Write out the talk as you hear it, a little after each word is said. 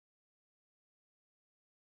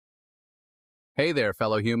Hey there,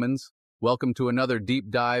 fellow humans. Welcome to another deep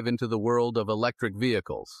dive into the world of electric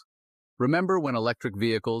vehicles. Remember when electric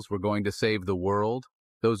vehicles were going to save the world?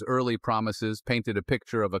 Those early promises painted a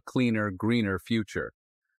picture of a cleaner, greener future.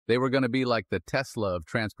 They were going to be like the Tesla of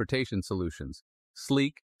transportation solutions,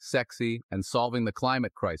 sleek, sexy, and solving the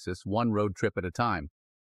climate crisis one road trip at a time.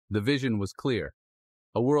 The vision was clear.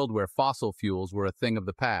 A world where fossil fuels were a thing of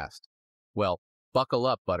the past. Well, buckle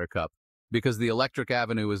up, Buttercup, because the electric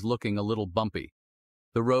avenue is looking a little bumpy.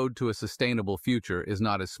 The road to a sustainable future is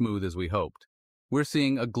not as smooth as we hoped. We're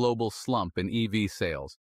seeing a global slump in EV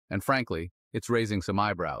sales, and frankly, it's raising some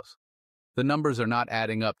eyebrows. The numbers are not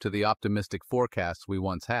adding up to the optimistic forecasts we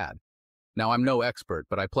once had. Now, I'm no expert,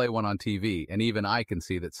 but I play one on TV, and even I can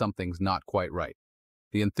see that something's not quite right.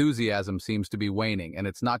 The enthusiasm seems to be waning, and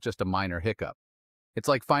it's not just a minor hiccup. It's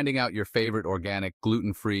like finding out your favorite organic,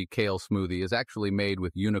 gluten-free kale smoothie is actually made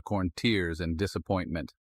with unicorn tears and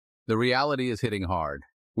disappointment. The reality is hitting hard.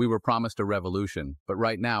 We were promised a revolution, but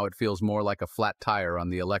right now it feels more like a flat tire on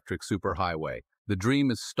the electric superhighway. The dream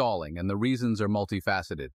is stalling, and the reasons are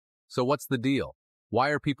multifaceted. So what's the deal?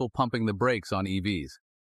 Why are people pumping the brakes on EVs?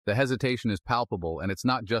 The hesitation is palpable, and it's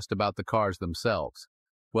not just about the cars themselves.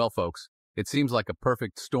 Well, folks, it seems like a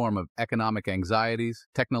perfect storm of economic anxieties,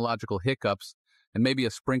 technological hiccups, and maybe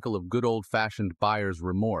a sprinkle of good old-fashioned buyer's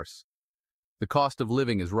remorse. The cost of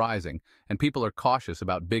living is rising, and people are cautious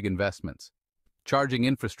about big investments. Charging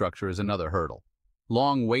infrastructure is another hurdle.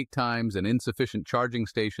 Long wait times and insufficient charging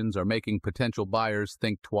stations are making potential buyers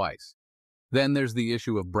think twice. Then there's the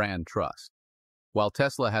issue of brand trust. While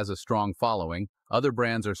Tesla has a strong following, other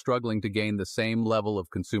brands are struggling to gain the same level of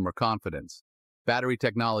consumer confidence. Battery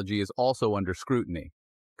technology is also under scrutiny.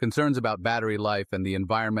 Concerns about battery life and the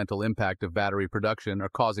environmental impact of battery production are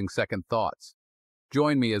causing second thoughts.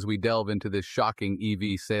 Join me as we delve into this shocking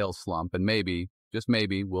EV sales slump, and maybe, just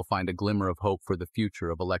maybe, we'll find a glimmer of hope for the future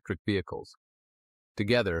of electric vehicles.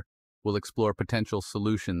 Together, we'll explore potential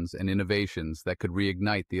solutions and innovations that could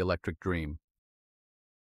reignite the electric dream.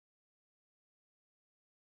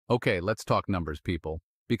 Okay, let's talk numbers, people,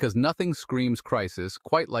 because nothing screams crisis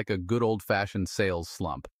quite like a good old-fashioned sales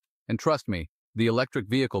slump. And trust me, the electric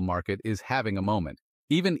vehicle market is having a moment.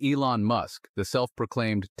 Even Elon Musk, the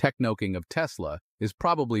self-proclaimed techno-king of Tesla, is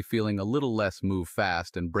probably feeling a little less move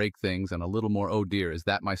fast and break things and a little more oh dear, is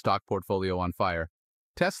that my stock portfolio on fire?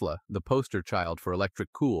 Tesla, the poster child for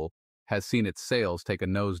electric cool, has seen its sales take a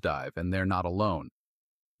nosedive, and they're not alone.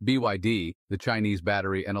 BYD, the Chinese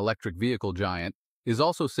battery and electric vehicle giant, is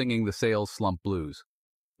also singing the sales slump blues.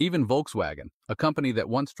 Even Volkswagen, a company that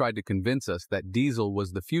once tried to convince us that diesel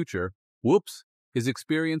was the future, whoops, is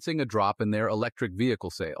experiencing a drop in their electric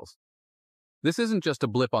vehicle sales. This isn't just a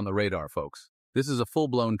blip on the radar, folks. This is a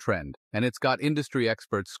full-blown trend, and it's got industry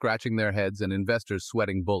experts scratching their heads and investors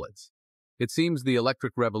sweating bullets. It seems the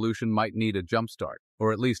electric revolution might need a jumpstart,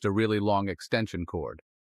 or at least a really long extension cord.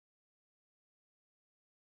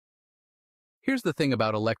 Here's the thing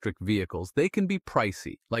about electric vehicles. They can be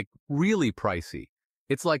pricey, like really pricey.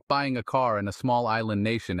 It's like buying a car in a small island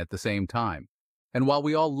nation at the same time. And while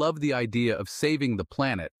we all love the idea of saving the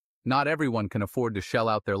planet, not everyone can afford to shell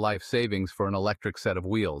out their life savings for an electric set of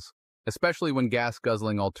wheels, especially when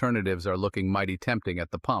gas-guzzling alternatives are looking mighty tempting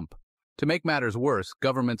at the pump. To make matters worse,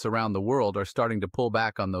 governments around the world are starting to pull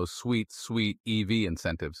back on those sweet, sweet EV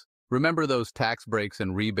incentives. Remember those tax breaks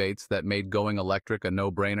and rebates that made going electric a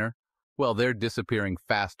no-brainer? Well, they're disappearing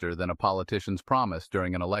faster than a politician's promise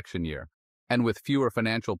during an election year. And with fewer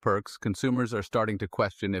financial perks, consumers are starting to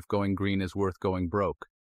question if going green is worth going broke.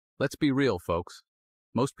 Let's be real, folks.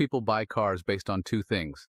 Most people buy cars based on two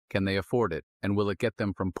things. Can they afford it? And will it get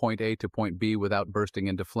them from point A to point B without bursting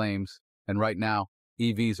into flames? And right now,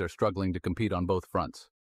 EVs are struggling to compete on both fronts.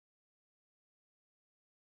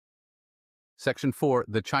 Section 4,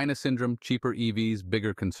 the China Syndrome, cheaper EVs,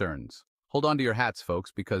 bigger concerns. Hold on to your hats,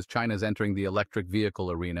 folks, because China's entering the electric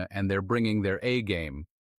vehicle arena and they're bringing their A game.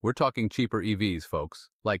 We're talking cheaper EVs, folks,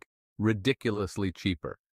 like ridiculously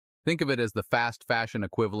cheaper. Think of it as the fast fashion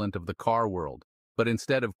equivalent of the car world, but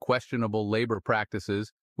instead of questionable labor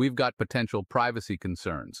practices, we've got potential privacy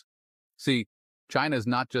concerns. See, China's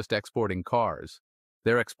not just exporting cars,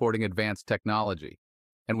 they're exporting advanced technology.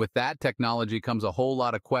 And with that technology comes a whole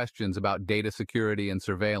lot of questions about data security and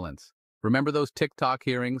surveillance. Remember those TikTok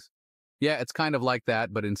hearings? Yeah, it's kind of like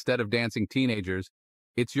that, but instead of dancing teenagers,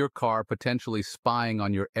 it's your car potentially spying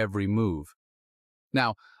on your every move.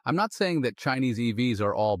 Now, I'm not saying that Chinese EVs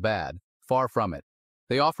are all bad. Far from it.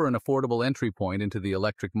 They offer an affordable entry point into the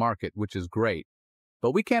electric market, which is great.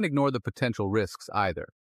 But we can't ignore the potential risks either.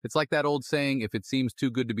 It's like that old saying, if it seems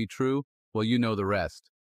too good to be true, well, you know the rest.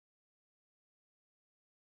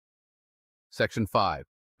 Section 5.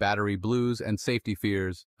 Battery blues and safety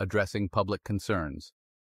fears, addressing public concerns.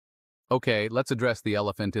 Okay, let's address the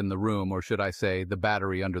elephant in the room, or should I say, the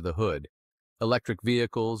battery under the hood. Electric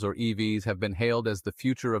vehicles, or EVs, have been hailed as the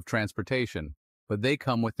future of transportation, but they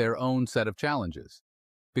come with their own set of challenges.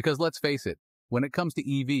 Because let's face it, when it comes to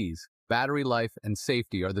EVs, battery life and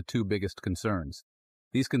safety are the two biggest concerns.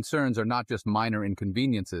 These concerns are not just minor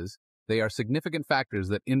inconveniences, they are significant factors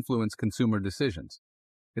that influence consumer decisions.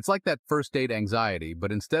 It's like that first date anxiety,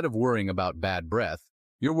 but instead of worrying about bad breath,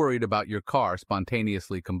 you're worried about your car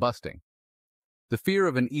spontaneously combusting. The fear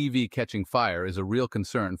of an EV catching fire is a real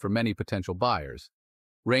concern for many potential buyers.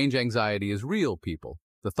 Range anxiety is real, people.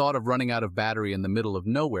 The thought of running out of battery in the middle of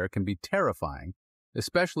nowhere can be terrifying,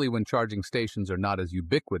 especially when charging stations are not as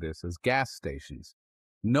ubiquitous as gas stations.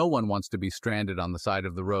 No one wants to be stranded on the side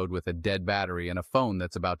of the road with a dead battery and a phone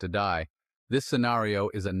that's about to die. This scenario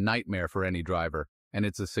is a nightmare for any driver, and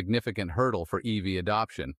it's a significant hurdle for EV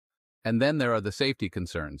adoption. And then there are the safety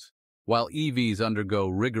concerns. While EVs undergo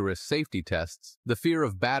rigorous safety tests, the fear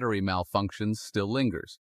of battery malfunctions still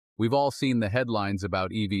lingers. We've all seen the headlines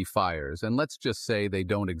about EV fires, and let's just say they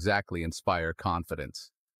don't exactly inspire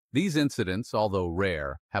confidence. These incidents, although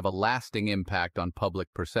rare, have a lasting impact on public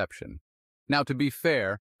perception. Now, to be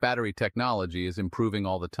fair, battery technology is improving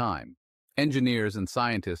all the time. Engineers and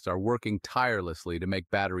scientists are working tirelessly to make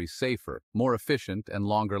batteries safer, more efficient, and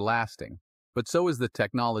longer lasting. But so is the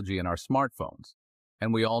technology in our smartphones,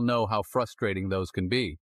 and we all know how frustrating those can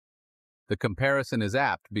be. The comparison is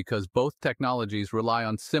apt because both technologies rely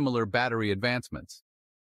on similar battery advancements.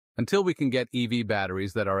 Until we can get EV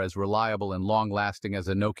batteries that are as reliable and long-lasting as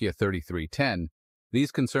a Nokia 3310,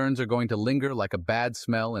 these concerns are going to linger like a bad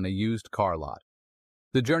smell in a used car lot.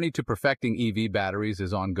 The journey to perfecting EV batteries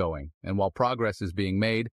is ongoing, and while progress is being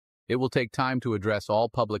made, it will take time to address all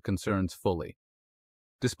public concerns fully.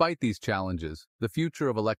 Despite these challenges, the future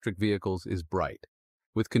of electric vehicles is bright.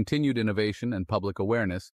 With continued innovation and public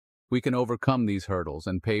awareness, we can overcome these hurdles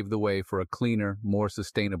and pave the way for a cleaner, more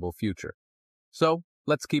sustainable future. So,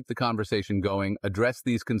 let's keep the conversation going, address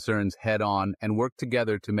these concerns head-on, and work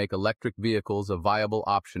together to make electric vehicles a viable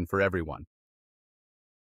option for everyone.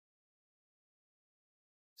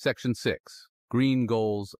 Section 6. Green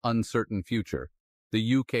Goals, Uncertain Future.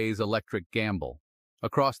 The UK's Electric Gamble.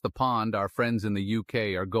 Across the pond, our friends in the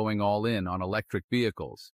UK are going all in on electric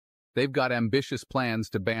vehicles. They've got ambitious plans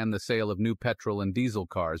to ban the sale of new petrol and diesel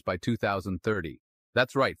cars by 2030.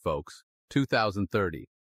 That's right, folks. 2030.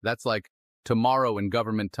 That's like tomorrow in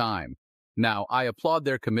government time. Now, I applaud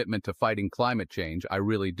their commitment to fighting climate change, I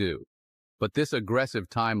really do. But this aggressive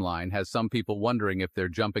timeline has some people wondering if they're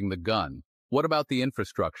jumping the gun. What about the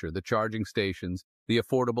infrastructure, the charging stations, the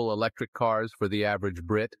affordable electric cars for the average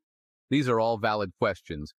Brit? These are all valid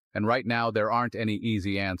questions, and right now there aren't any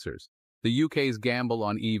easy answers. The UK's gamble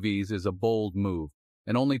on EVs is a bold move,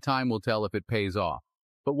 and only time will tell if it pays off.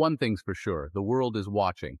 But one thing's for sure, the world is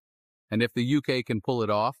watching. And if the UK can pull it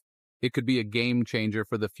off, it could be a game changer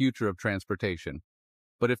for the future of transportation.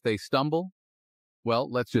 But if they stumble,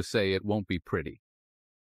 well, let's just say it won't be pretty.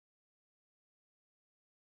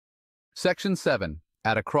 Section 7.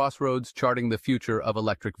 At a crossroads, charting the future of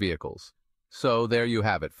electric vehicles. So there you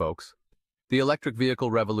have it, folks. The electric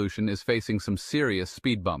vehicle revolution is facing some serious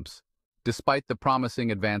speed bumps. Despite the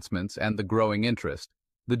promising advancements and the growing interest,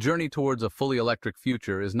 the journey towards a fully electric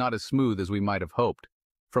future is not as smooth as we might have hoped.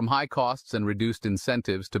 From high costs and reduced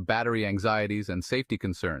incentives to battery anxieties and safety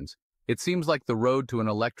concerns, it seems like the road to an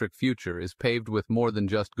electric future is paved with more than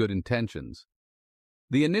just good intentions.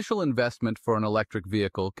 The initial investment for an electric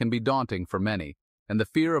vehicle can be daunting for many, and the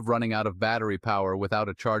fear of running out of battery power without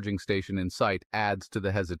a charging station in sight adds to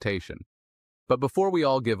the hesitation. But before we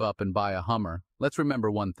all give up and buy a Hummer, let's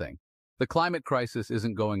remember one thing. The climate crisis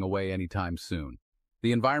isn't going away anytime soon.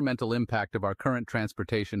 The environmental impact of our current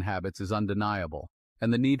transportation habits is undeniable,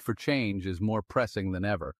 and the need for change is more pressing than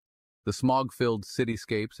ever. The smog-filled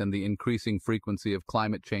cityscapes and the increasing frequency of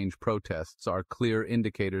climate change protests are clear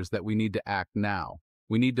indicators that we need to act now.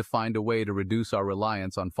 We need to find a way to reduce our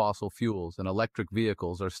reliance on fossil fuels, and electric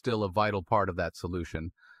vehicles are still a vital part of that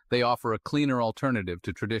solution. They offer a cleaner alternative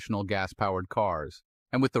to traditional gas-powered cars.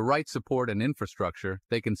 And with the right support and infrastructure,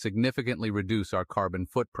 they can significantly reduce our carbon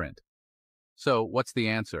footprint. So, what's the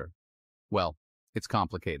answer? Well, it's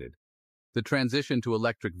complicated. The transition to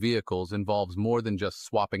electric vehicles involves more than just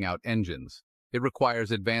swapping out engines. It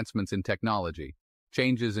requires advancements in technology,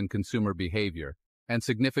 changes in consumer behavior, and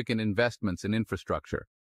significant investments in infrastructure.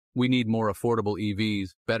 We need more affordable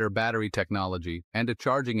EVs, better battery technology, and a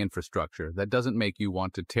charging infrastructure that doesn't make you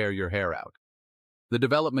want to tear your hair out. The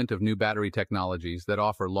development of new battery technologies that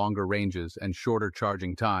offer longer ranges and shorter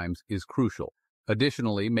charging times is crucial.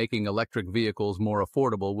 Additionally, making electric vehicles more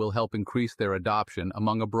affordable will help increase their adoption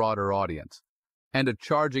among a broader audience. And a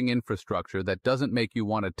charging infrastructure that doesn't make you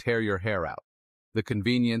want to tear your hair out. The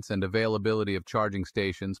convenience and availability of charging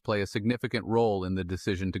stations play a significant role in the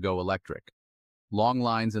decision to go electric. Long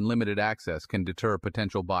lines and limited access can deter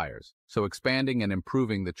potential buyers, so expanding and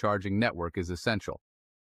improving the charging network is essential.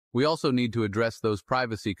 We also need to address those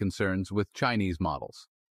privacy concerns with Chinese models.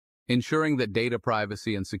 Ensuring that data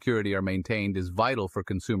privacy and security are maintained is vital for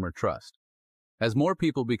consumer trust. As more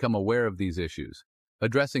people become aware of these issues,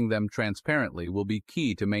 addressing them transparently will be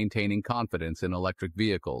key to maintaining confidence in electric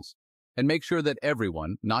vehicles and make sure that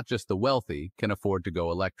everyone, not just the wealthy, can afford to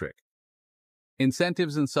go electric.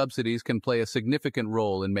 Incentives and subsidies can play a significant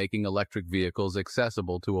role in making electric vehicles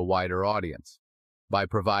accessible to a wider audience. By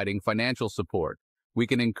providing financial support, we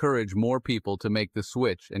can encourage more people to make the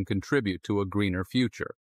switch and contribute to a greener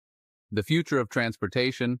future. The future of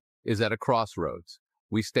transportation is at a crossroads.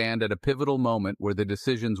 We stand at a pivotal moment where the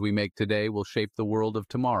decisions we make today will shape the world of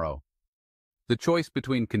tomorrow. The choice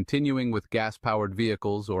between continuing with gas-powered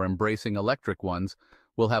vehicles or embracing electric ones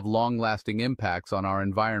will have long-lasting impacts on our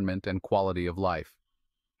environment and quality of life.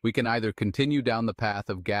 We can either continue down the path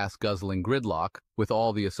of gas-guzzling gridlock with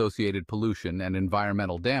all the associated pollution and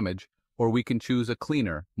environmental damage, or we can choose a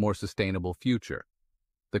cleaner, more sustainable future.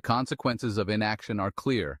 The consequences of inaction are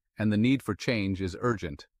clear, and the need for change is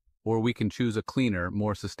urgent. Or we can choose a cleaner,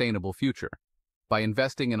 more sustainable future. By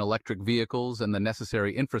investing in electric vehicles and the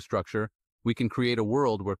necessary infrastructure, we can create a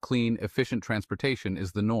world where clean, efficient transportation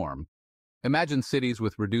is the norm. Imagine cities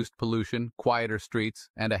with reduced pollution, quieter streets,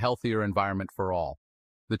 and a healthier environment for all.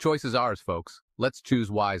 The choice is ours, folks. Let's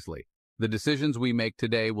choose wisely. The decisions we make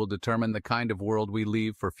today will determine the kind of world we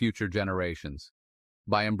leave for future generations.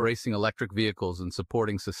 By embracing electric vehicles and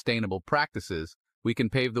supporting sustainable practices, we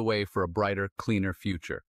can pave the way for a brighter, cleaner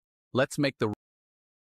future. Let's make the